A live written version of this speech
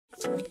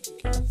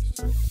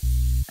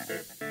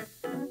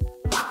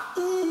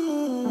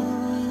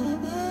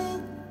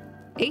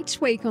Each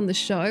week on the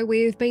show,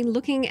 we've been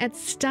looking at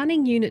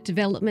stunning unit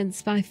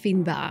developments by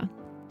Finbar.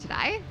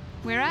 Today,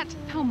 we're at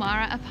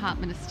Palmyra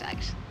Apartment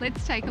Estate.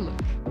 Let's take a look.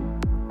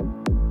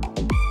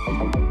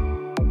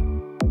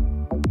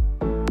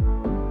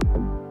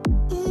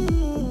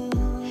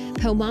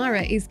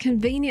 Palmyra is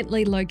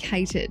conveniently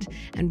located,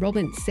 and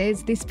Robin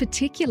says this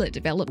particular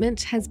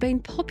development has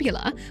been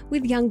popular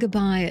with younger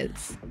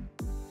buyers.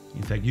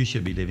 In fact, you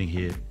should be living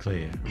here,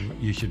 Claire.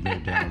 You should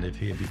move down and live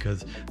here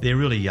because they're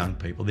really young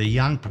people. They're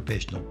young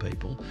professional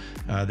people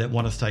that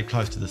want to stay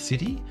close to the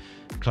city,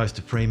 close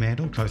to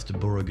Fremantle, close to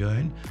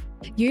Burragoon.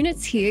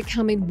 Units here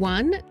come in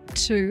 1,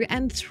 2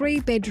 and 3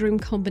 bedroom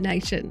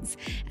combinations,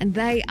 and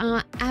they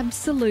are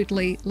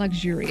absolutely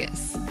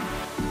luxurious.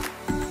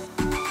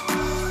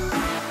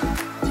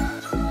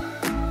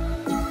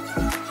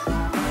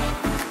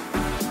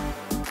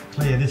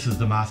 Claire, this is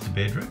the master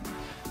bedroom.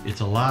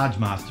 It's a large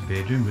master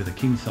bedroom with a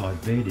king-size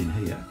bed in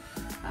here.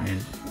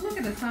 And look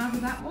at the size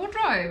of that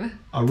wardrobe.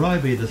 A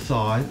robe either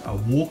side, a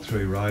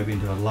walk-through robe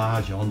into a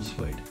large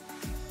ensuite.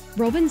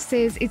 Robin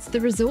says it's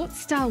the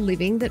resort-style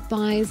living that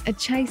buyers are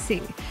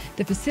chasing.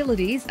 The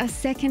facilities are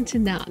second to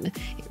none.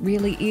 It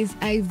really is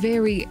a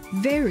very,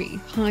 very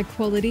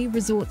high-quality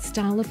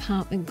resort-style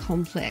apartment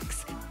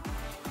complex.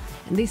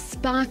 And this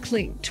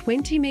sparkling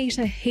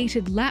 20-metre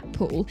heated lap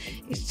pool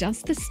is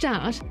just the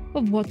start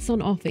of what's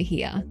on offer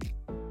here.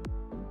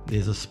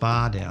 There's a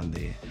spa down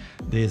there.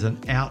 There's an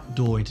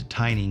outdoor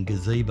entertaining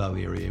gazebo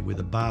area with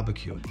a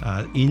barbecue.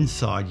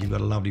 Inside you've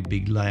got a lovely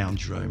big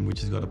lounge room which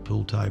has got a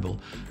pool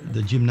table.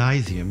 The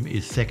gymnasium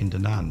is second to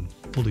none,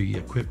 fully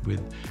equipped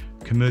with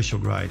commercial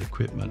grade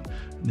equipment.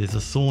 There's a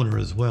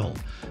sauna as well.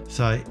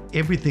 So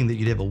everything that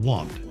you'd ever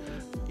want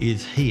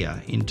is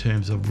here in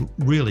terms of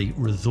really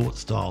resort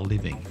style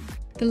living.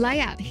 The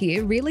layout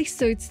here really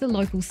suits the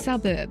local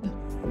suburb.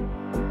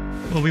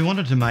 Well, we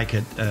wanted to make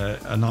it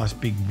a nice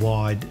big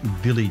wide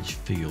village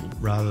feel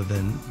rather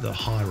than the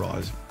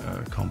high-rise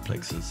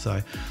complexes.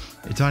 So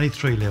it's only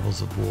 3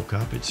 levels of walk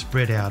up. It's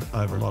spread out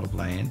over a lot of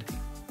land.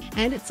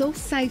 And it's all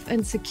safe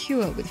and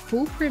secure with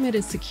full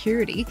perimeter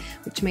security,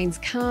 which means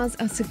cars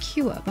are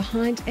secure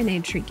behind an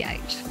entry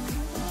gate.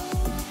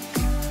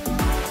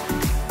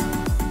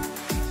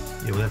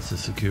 Yeah, well, that's the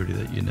security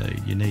that you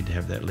need. You need to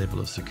have that level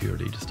of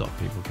security to stop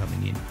people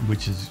coming in,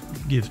 which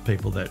gives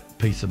people that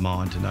peace of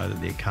mind to know that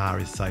their car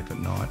is safe at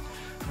night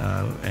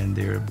and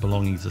their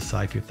belongings are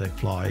safe. If they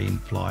fly in,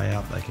 fly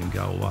out, they can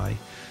go away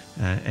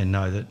and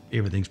know that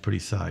everything's pretty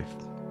safe.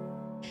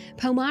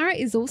 Palmyra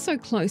is also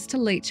close to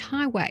Leach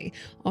Highway,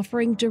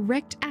 offering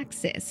direct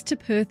access to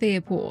Perth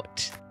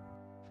Airport.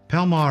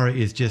 Palmyra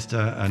is just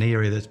an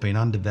area that's been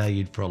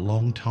undervalued for a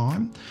long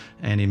time,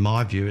 and in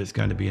my view it's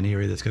going to be an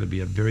area that's going to be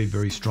a very,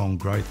 very strong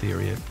growth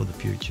area for the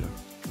future.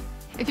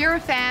 If you're a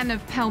fan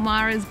of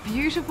Palmyra's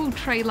beautiful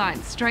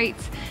tree-lined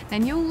streets,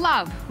 then you'll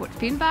love what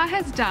Finbar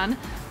has done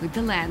with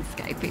the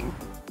landscaping.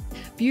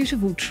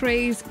 Beautiful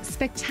trees,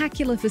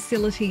 spectacular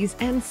facilities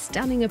and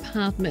stunning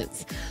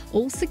apartments,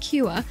 all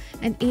secure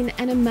and in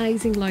an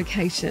amazing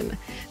location.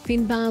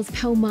 Finbar's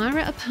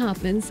Palmyra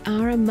Apartments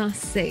are a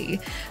must-see.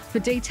 For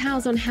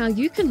details on how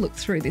you can look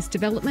through this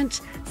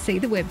development, see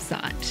the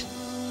website.